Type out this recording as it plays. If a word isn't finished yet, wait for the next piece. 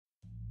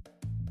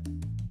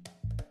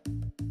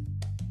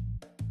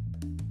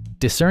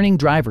Discerning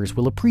drivers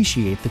will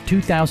appreciate the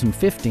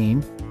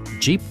 2015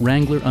 Jeep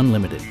Wrangler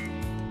Unlimited.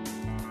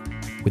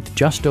 With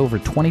just over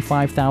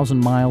 25,000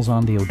 miles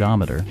on the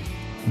odometer,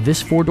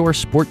 this four-door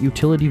sport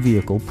utility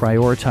vehicle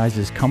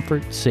prioritizes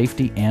comfort,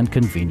 safety, and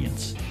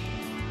convenience.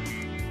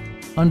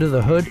 Under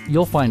the hood,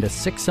 you'll find a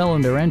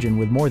six-cylinder engine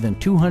with more than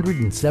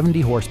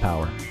 270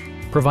 horsepower,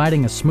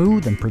 providing a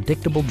smooth and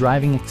predictable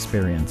driving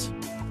experience.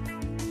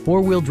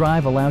 Four-wheel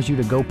drive allows you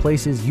to go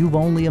places you've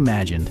only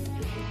imagined.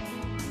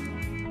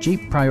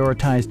 Jeep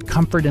prioritized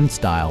comfort and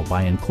style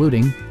by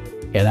including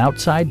an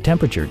outside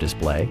temperature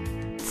display,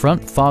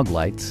 front fog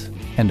lights,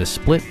 and a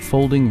split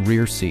folding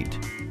rear seat.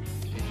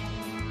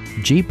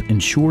 Jeep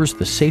ensures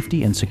the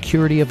safety and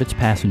security of its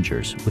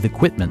passengers with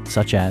equipment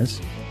such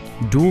as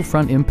dual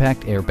front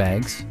impact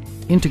airbags,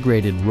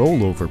 integrated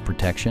rollover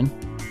protection,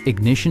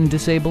 ignition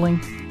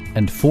disabling,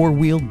 and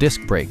four-wheel disc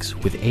brakes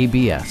with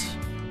ABS.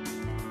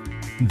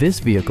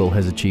 This vehicle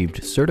has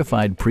achieved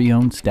certified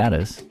pre-owned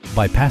status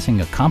by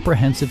passing a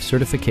comprehensive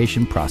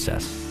certification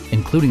process,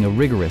 including a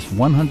rigorous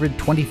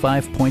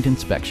 125-point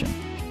inspection.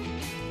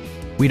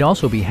 We'd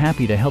also be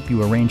happy to help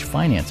you arrange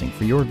financing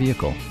for your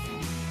vehicle.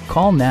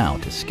 Call now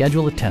to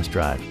schedule a test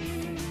drive.